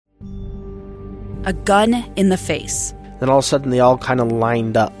a gun in the face. Then all of a sudden, they all kind of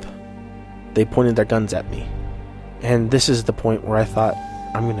lined up. They pointed their guns at me. And this is the point where I thought,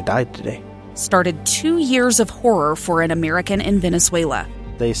 I'm going to die today. Started 2 years of horror for an American in Venezuela.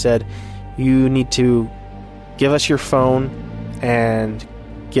 They said, you need to give us your phone and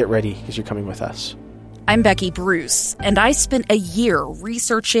get ready because you're coming with us. I'm Becky Bruce, and I spent a year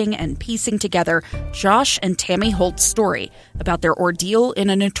researching and piecing together Josh and Tammy Holt's story about their ordeal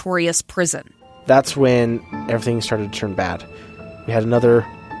in a notorious prison. That's when everything started to turn bad. We had another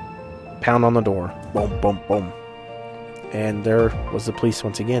pound on the door. Boom, boom, boom. And there was the police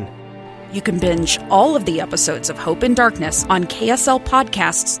once again. You can binge all of the episodes of Hope in Darkness on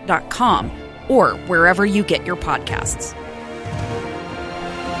KSLpodcasts.com or wherever you get your podcasts.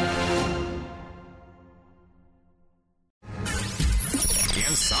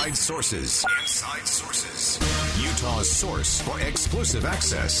 Inside Sources. Inside Sources. Utah's source for exclusive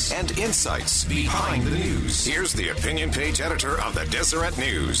access and insights behind the news. Here's the opinion page editor of the Deseret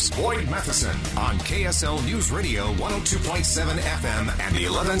News, Boyd Matheson, on KSL News Radio 102.7 FM and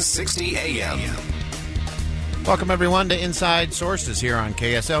 1160 AM. Welcome, everyone, to Inside Sources here on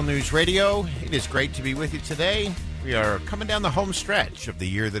KSL News Radio. It is great to be with you today. We are coming down the home stretch of the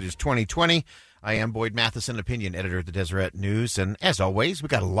year that is 2020. I am Boyd Matheson, opinion editor of the Deseret News, and as always, we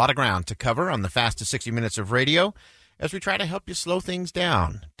got a lot of ground to cover on the fastest 60 minutes of radio as we try to help you slow things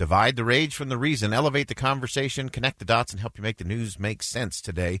down, divide the rage from the reason, elevate the conversation, connect the dots, and help you make the news make sense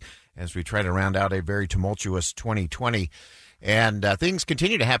today as we try to round out a very tumultuous 2020. And things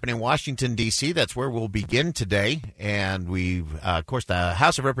continue to happen in Washington, D.C. That's where we'll begin today. And we've, of course, the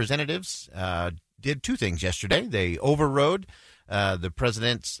House of Representatives did two things yesterday. They overrode the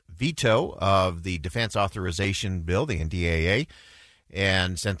president's veto of the Defense Authorization Bill, the NDAA,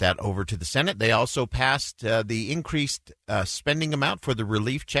 and sent that over to the Senate. They also passed the increased spending amount for the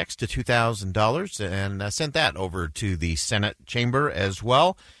relief checks to $2,000 and sent that over to the Senate chamber as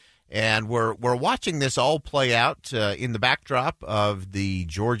well. And we're watching this all play out in the backdrop of the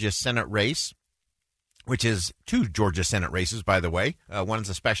Georgia Senate race, which is two Georgia Senate races, by the way. One's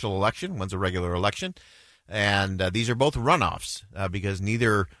a special election, one's a regular election. And these are both runoffs because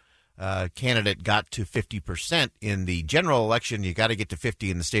neither candidate got to 50% in the general election. You got to get to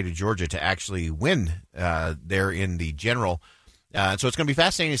 50 in the state of Georgia to actually win there in the general. So it's going to be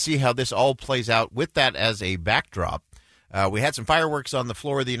fascinating to see how this all plays out with that as a backdrop. We had some fireworks on the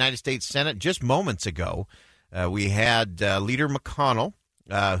floor of the United States Senate just moments ago. We had Leader McConnell,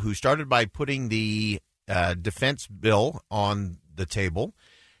 who started by putting the defense bill on the table.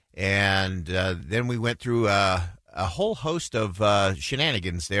 And then we went through a whole host of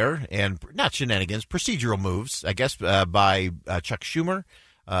shenanigans there, and not shenanigans, procedural moves, I guess, by Chuck Schumer,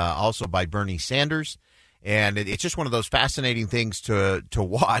 also by Bernie Sanders. And it's just one of those fascinating things to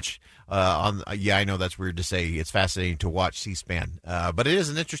watch. Yeah, I know that's weird to say. It's fascinating to watch C-SPAN. But it is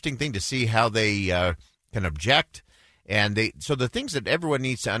an interesting thing to see how they can object. And so the things that everyone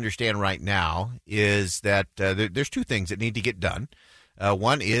needs to understand right now is that there's two things that need to get done.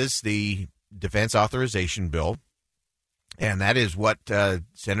 One is the Defense Authorization Bill, and that is what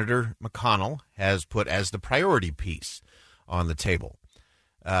Senator McConnell has put as the priority piece on the table.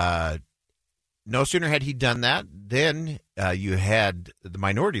 No sooner had he done that, then you had the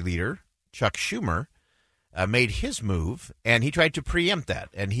minority leader, Chuck Schumer, made his move, and he tried to preempt that,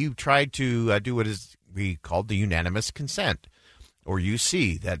 and he tried to do what is we called the unanimous consent, or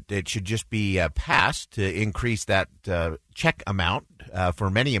UC, that it should just be passed to increase that check amount for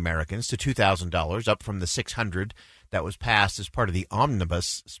many Americans to $2,000, up from the $600 that was passed as part of the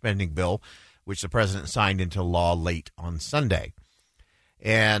omnibus spending bill, which the president signed into law late on Sunday.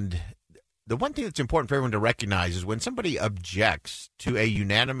 And the one thing that's important for everyone to recognize is when somebody objects to a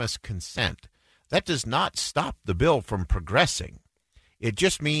unanimous consent, that does not stop the bill from progressing. It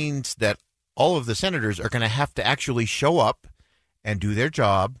just means that all of the senators are going to have to actually show up and do their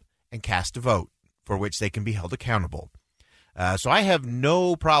job and cast a vote for which they can be held accountable. So I have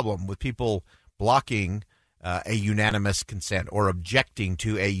no problem with people blocking a unanimous consent or objecting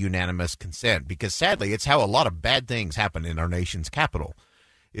to a unanimous consent, because sadly it's how a lot of bad things happen in our nation's capital.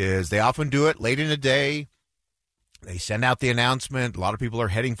 Is they often do it late in the day. They send out the announcement. A lot of people are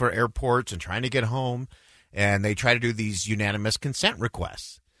heading for airports and trying to get home, and they try to do these unanimous consent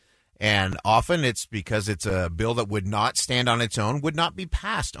requests. And often it's because it's a bill that would not stand on its own, would not be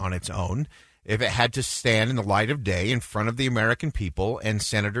passed on its own if it had to stand in the light of day in front of the American people, and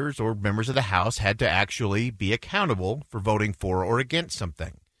senators or members of the House had to actually be accountable for voting for or against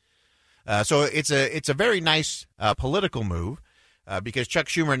something. So it's a very nice political move because Chuck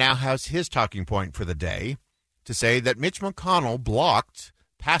Schumer now has his talking point for the day to say that Mitch McConnell blocked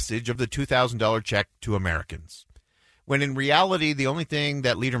passage of the $2,000 check to Americans. When in reality, the only thing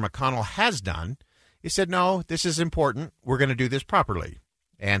that Leader McConnell has done is said, no, this is important. We're going to do this properly.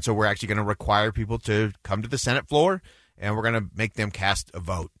 And so we're actually going to require people to come to the Senate floor, and we're going to make them cast a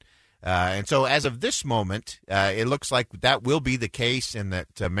vote. And so as of this moment, it looks like that will be the case, and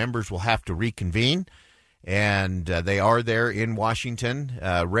that members will have to reconvene. And they are there in Washington.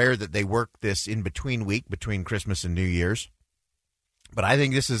 Rare that they work this in-between week between Christmas and New Year's. But I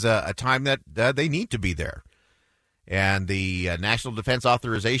think this is a time that they need to be there. And the National Defense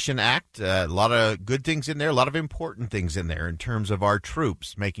Authorization Act, a lot of good things in there, a lot of important things in there in terms of our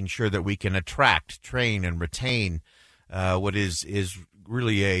troops, making sure that we can attract, train, and retain what is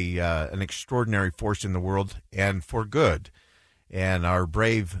really an extraordinary force in the world, and for good. And our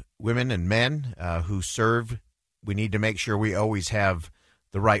brave women and men who serve, we need to make sure we always have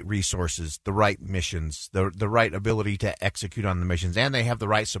the right resources, the right missions, the right ability to execute on the missions, and they have the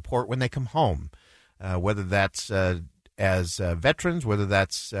right support when they come home, whether that's as veterans, whether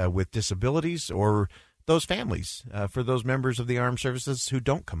that's with disabilities, or those families, for those members of the armed services who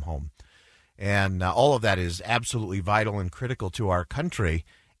don't come home. And all of that is absolutely vital and critical to our country,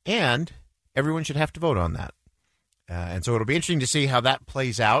 and everyone should have to vote on that. And so it'll be interesting to see how that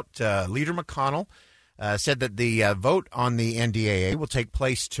plays out. Leader McConnell said that the vote on the NDAA will take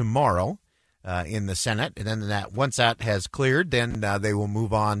place tomorrow in the Senate, and then once that has cleared, then they will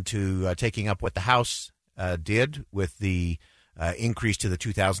move on to taking up what the House did with the increase to the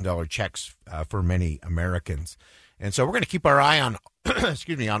 $2,000 checks for many Americans. And so we're going to keep our eye on,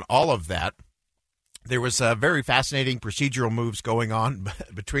 on all of that. There was very fascinating procedural moves going on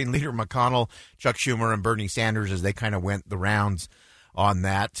between Leader McConnell, Chuck Schumer, and Bernie Sanders as they kind of went the rounds on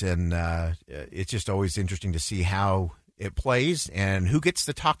that. And it's just always interesting to see how it plays and who gets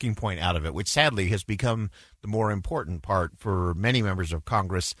the talking point out of it, which sadly has become the more important part for many members of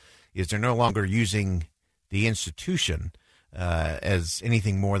Congress, is they're no longer using the institution as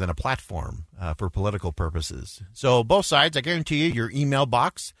anything more than a platform for political purposes. So both sides, I guarantee you, your email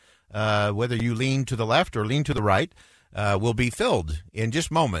box, whether you lean to the left or lean to the right, will be filled in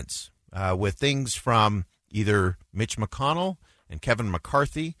just moments with things from either Mitch McConnell and Kevin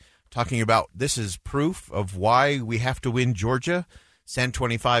McCarthy talking about this is proof of why we have to win Georgia, send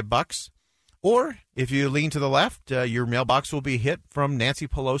 $25. Or if you lean to the left, your mailbox will be hit from Nancy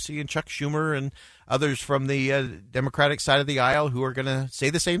Pelosi and Chuck Schumer and others from the Democratic side of the aisle who are going to say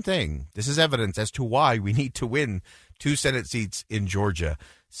the same thing. This is evidence as to why we need to win 2 Senate seats in Georgia.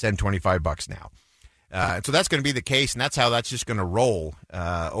 Send $25 now. So that's going to be the case, and that's how that's just going to roll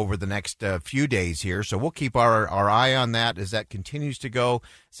over the next few days here. So we'll keep our eye on that as that continues to go.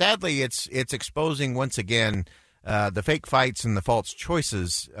 Sadly, it's exposing once again the fake fights and the false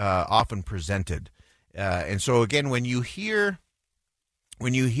choices often presented. And so again, when you hear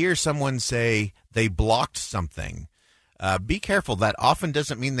someone say they blocked something, be careful. That often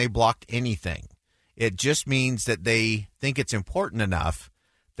doesn't mean they blocked anything. It just means that they think it's important enough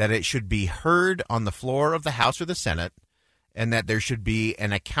that it should be heard on the floor of the House or the Senate, and that there should be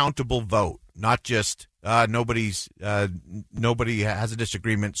an accountable vote, not just nobody has a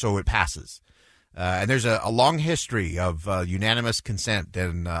disagreement, so it passes. And there's a long history of unanimous consent,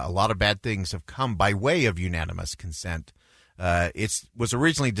 and a lot of bad things have come by way of unanimous consent. It was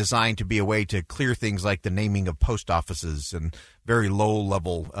originally designed to be a way to clear things like the naming of post offices and very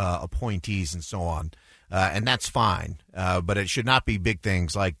low-level appointees and so on. And that's fine, but it should not be big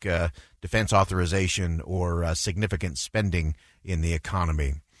things like defense authorization or significant spending in the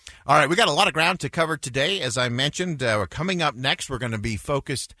economy. All right, we got a lot of ground to cover today. As I mentioned, coming up next, we're going to be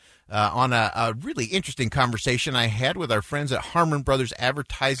focused on a really interesting conversation I had with our friends at Harmon Brothers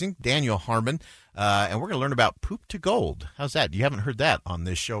Advertising, Daniel Harmon, and we're going to learn about Poop to Gold. How's that? You haven't heard that on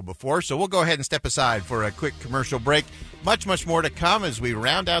this show before, so we'll go ahead and step aside for a quick commercial break. Much, much more to come as we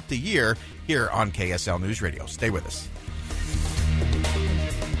round out the year here on KSL News Radio. Stay with us.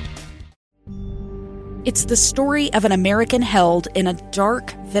 It's the story of an American held in a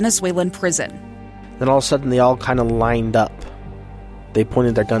dark Venezuelan prison. Then all of a sudden they all kind of lined up. They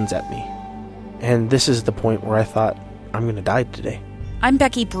pointed their guns at me. And this is the point where I thought, I'm going to die today. I'm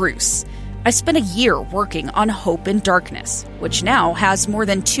Becky Bruce. I spent a year working on Hope in Darkness, which now has more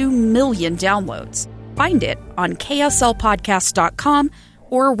than 2 million downloads. Find it on kslpodcast.com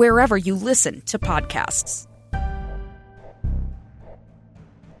or wherever you listen to podcasts.